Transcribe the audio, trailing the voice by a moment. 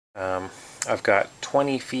I've got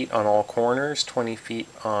 20 feet on all corners, 20 feet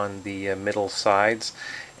on the middle sides,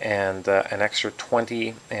 and an extra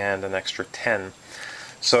 20 and an extra 10.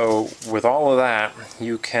 So with all of that,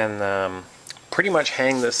 you can pretty much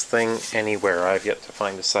hang this thing anywhere. I've yet to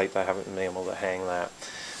find a site that I haven't been able to hang that.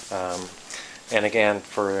 And again,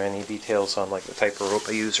 for any details on like the type of rope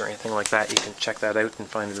I use or anything like that, you can check that out and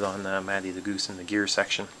find it on Maddy the Goose in the gear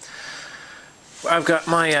section. I've got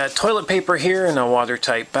my toilet paper here in a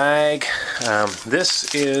watertight bag.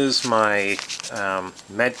 This is my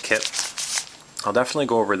med kit. I'll definitely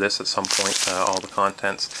go over this at some point, all the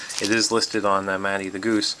contents. It is listed on Maddy the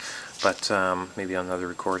Goose, but maybe on another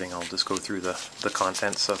recording I'll just go through the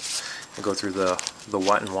contents and go through the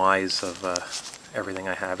what and whys of everything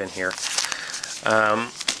I have in here.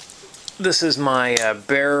 This is my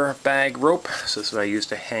bear bag rope. So this is what I use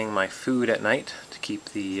to hang my food at night to keep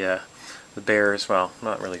the bears, well,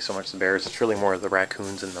 not really so much the bears, it's really more the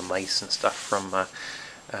raccoons and the mice and stuff from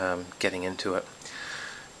getting into it.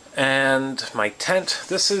 And my tent,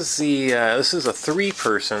 this is a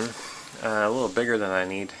 3-person, a little bigger than I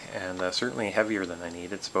need, and certainly heavier than I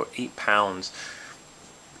need. It's about 8 pounds.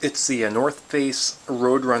 It's the North Face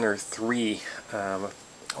Roadrunner 3. I've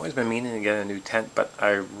always been meaning to get a new tent, but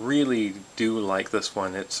I really do like this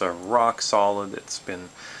one. It's a rock solid. It's been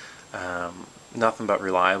nothing but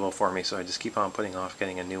reliable for me, so I just keep on putting off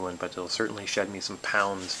getting a new one, but it'll certainly shed me some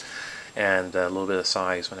pounds and a little bit of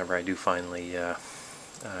size whenever I do finally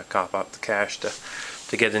cough up the cash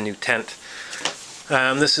to get a new tent.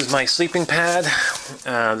 This is my sleeping pad.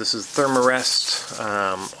 This is Thermarest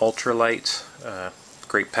Ultralight.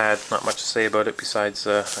 Great pad, not much to say about it besides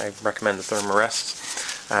I recommend the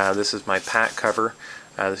Thermarest. This is my pack cover.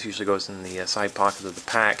 This usually goes in the side pocket of the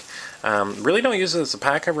pack. Really don't use it as a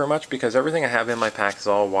pack cover much because everything I have in my pack is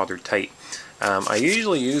all watertight. I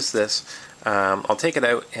usually use this, I'll take it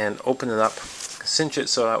out and open it up, cinch it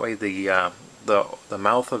so that way the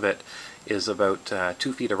mouth of it is about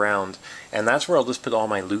 2 feet around, and that's where I'll just put all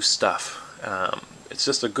my loose stuff. It's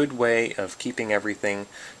just a good way of keeping everything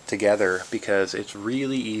together because it's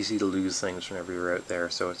really easy to lose things whenever you're out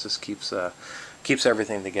there, so it just keeps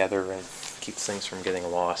everything together and keeps things from getting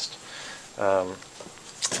lost.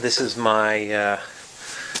 This is my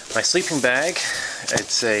my sleeping bag.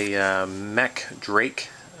 It's a Mech Drake.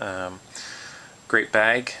 Great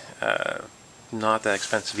bag. Not that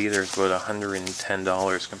expensive either. It's about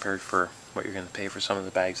 $110 compared for what you're going to pay for some of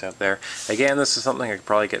the bags out there. Again, this is something I could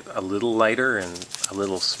probably get a little lighter and a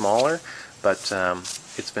little smaller, but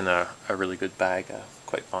it's been a really good bag.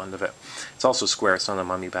 Quite fond of it. It's also square. It's not a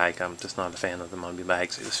mummy bag. I'm just not a fan of the mummy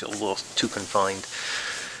bags. I just feel a little too confined.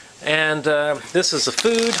 And this is the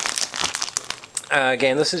food.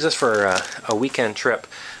 Again, this is just for a weekend trip.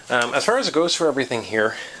 As far as it goes for everything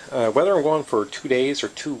here, whether I'm going for 2 days or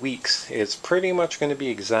 2 weeks, it's pretty much going to be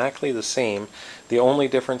exactly the same. The only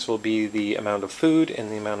difference will be the amount of food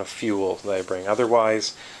and the amount of fuel that I bring.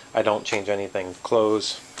 Otherwise, I don't change anything.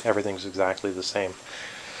 Clothes, everything's exactly the same.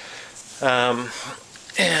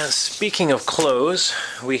 And speaking of clothes,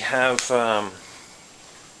 we have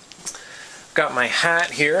got my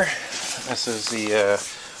hat here. This is the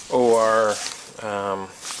OR,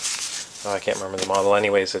 I can't remember the model.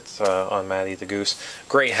 Anyways, it's on Maddy the Goose.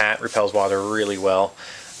 Great hat, repels water really well,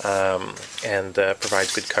 and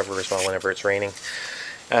provides good cover as well whenever it's raining.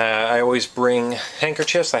 I always bring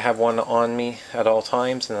handkerchiefs. I have one on me at all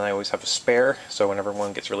times, and I always have a spare, so whenever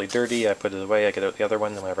one gets really dirty, I put it away, I get out the other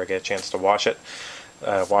one, and whenever I get a chance to wash it,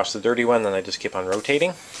 wash the dirty one, then I just keep on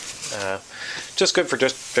rotating. Just good for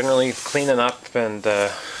just generally cleaning up and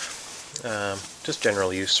just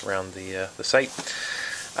general use around the site.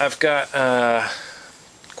 I've got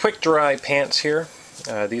quick dry pants here.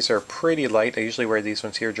 These are pretty light. I usually wear these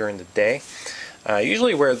ones here during the day. I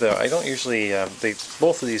usually wear I don't usually,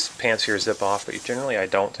 both of these pants here zip off, but generally I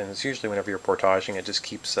don't, and it's usually whenever you're portaging, it just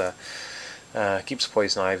keeps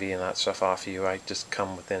poison ivy and that stuff off you. I just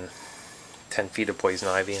come within 10 feet of poison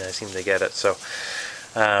ivy and I seem to get it. So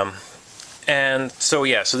and so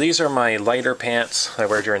yeah, so these are my lighter pants I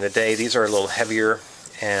wear during the day. These are a little heavier,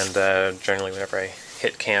 and generally whenever I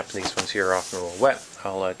hit camp, these ones here are often a little wet,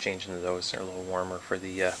 I'll change into those. They're a little warmer for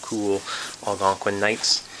the cool Algonquin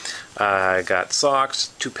nights. I got socks,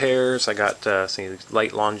 2 pairs. I got some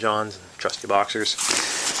light long johns and trusty boxers.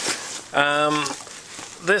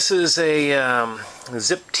 This is a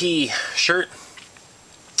zip tee shirt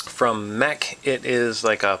from Mech. It is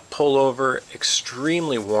like a pullover,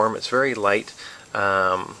 extremely warm. It's very light.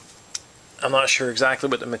 I'm not sure exactly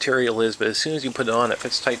what the material is, but as soon as you put it on, it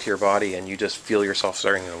fits tight to your body, and you just feel yourself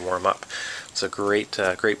starting to warm up. It's a great,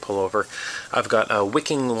 great pullover. I've got a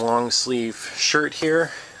wicking long sleeve shirt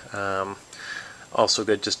here. Also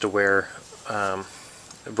good just to wear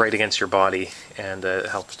right against your body, and it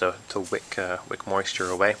helps to wick moisture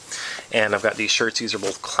away. And I've got these shirts. These are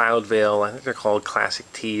both Cloudveil. I think they're called Classic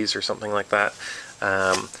Tees or something like that.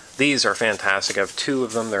 These are fantastic. I have two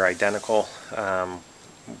of them. They're identical.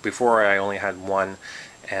 Before I only had one,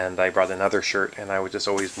 and I brought another shirt, and I would just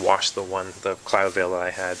always wash the Cloudveil that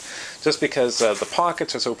I had, just because the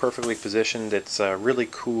pockets are so perfectly positioned. It's really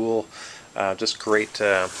cool. Just great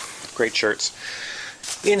shirts.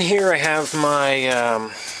 In here I have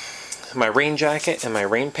my my rain jacket and my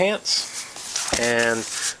rain pants, and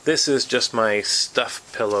this is just my stuff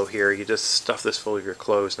pillow here. You just stuff this full of your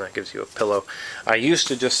clothes and that gives you a pillow. I used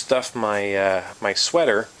to just stuff my my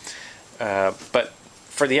sweater, but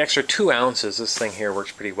for the extra 2 ounces, this thing here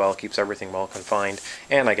works pretty well, keeps everything well confined,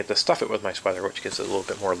 and I get to stuff it with my sweater, which gives it a little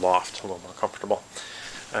bit more loft, a little more comfortable.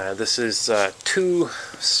 This is 2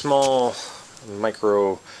 small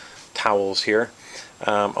micro towels here.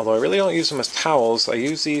 Although I really don't use them as towels, I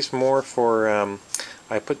use these more for,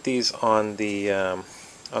 I put these on the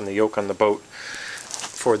yoke on the boat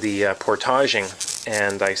for the portaging,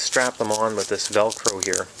 and I strap them on with this Velcro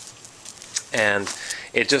here, and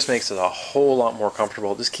it just makes it a whole lot more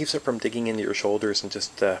comfortable. It just keeps it from digging into your shoulders and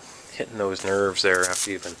just hitting those nerves there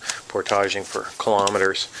after you've been portaging for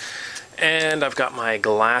kilometers. And I've got my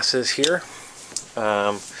glasses here.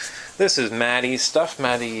 This is Maddy's stuff.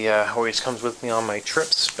 Maddy always comes with me on my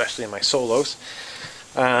trips, especially in my solos.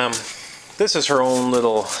 This is her own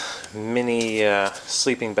little mini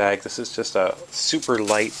sleeping bag. This is just a super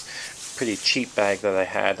light, pretty cheap bag that I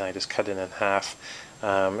had, and I just cut it in half.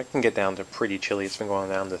 It can get down to pretty chilly. It's been going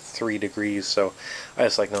down to 3 degrees, so I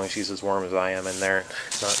just like knowing she's as warm as I am in there,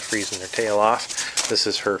 not freezing her tail off. This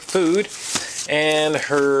is her food and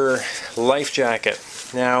her life jacket.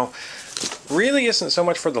 Now, really isn't so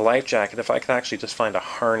much for the life jacket. If I can actually just find a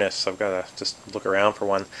harness, I've got to just look around for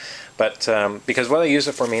one. But because what I use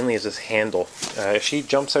it for mainly is this handle. If she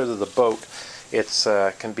jumps out of the boat, it's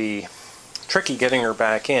can be tricky getting her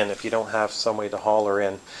back in if you don't have some way to haul her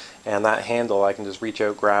in. And that handle, I can just reach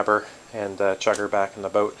out, grab her, and chug her back in the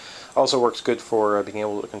boat. Also works good for being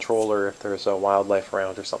able to control her if there's a wildlife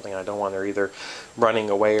around or something. I don't want her either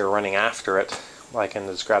running away or running after it. I can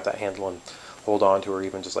just grab that handle and hold on to her,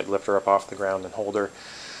 even just like lift her up off the ground and hold her.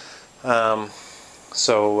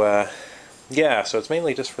 Yeah, so it's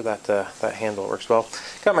mainly just for that that handle. It works well.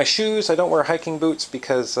 Got my shoes. I don't wear hiking boots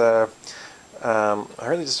because I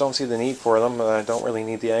really just don't see the need for them. I don't really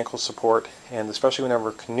need the ankle support, and especially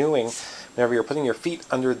whenever canoeing, whenever you're putting your feet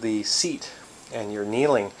under the seat and you're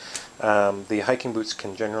kneeling, the hiking boots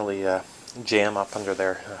can generally jam up under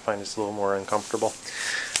there. I find it's a little more uncomfortable.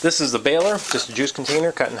 This is the baler, just a juice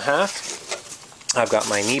container cut in half. I've got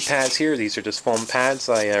my knee pads here. These are just foam pads.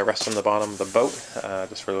 I rest on the bottom of the boat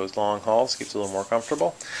just for those long hauls. Keeps it a little more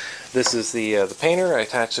comfortable. This is the painter. I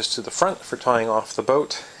attach this to the front for tying off the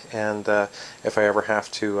boat, and if I ever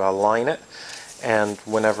have to line it. And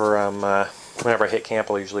whenever I hit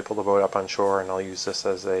camp, I'll usually pull the boat up on shore, and I'll use this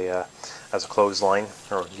as a clothesline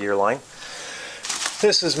or gear line.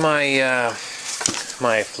 This is my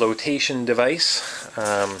my flotation device.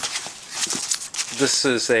 This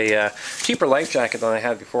is a cheaper life jacket than I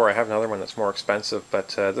had before. I have another one that's more expensive, but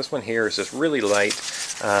this one here is just really light.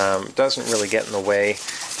 Doesn't really get in the way,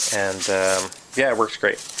 and yeah, it works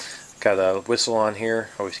great. Got a whistle on here.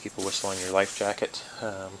 Always keep a whistle on your life jacket.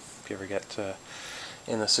 If you ever get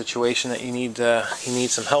in a situation that you need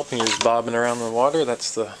some help and you're just bobbing around in the water,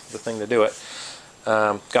 that's the thing to do it.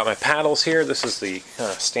 Got my paddles here. This is the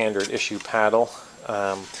standard issue paddle.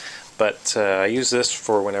 But I use this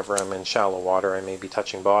for whenever I'm in shallow water. I may be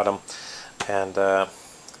touching bottom. And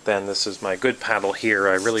then this is my good paddle here.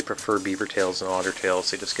 I really prefer beaver tails and otter tails.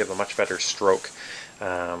 They just give a much better stroke.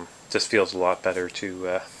 Just feels a lot better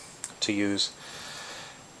to use.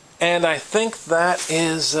 And I think that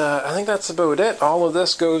is, I think that's about it. All of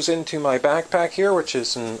this goes into my backpack here, which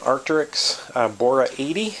is an Arc'teryx Bora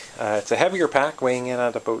 80. It's a heavier pack, weighing in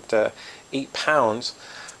at about 8 pounds.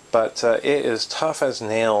 But it is tough as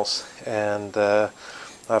nails, and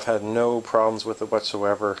I've had no problems with it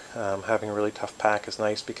whatsoever. Having a really tough pack is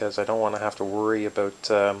nice because I don't want to have to worry about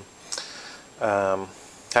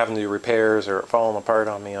having to do repairs or it falling apart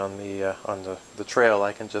on me on the trail.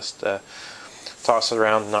 I can just toss it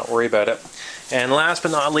around and not worry about it. And last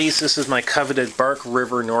but not least, this is my coveted Bark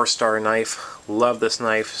River North Star knife. Love this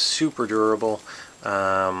knife, super durable.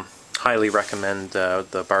 Highly recommend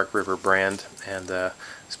the Bark River brand, and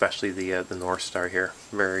especially the North Star here.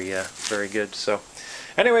 Very very good. So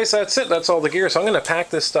anyways, that's it. That's all the gear. So I'm going to pack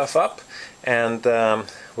this stuff up, and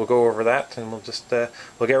we'll go over that, and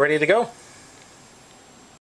we'll get ready to go.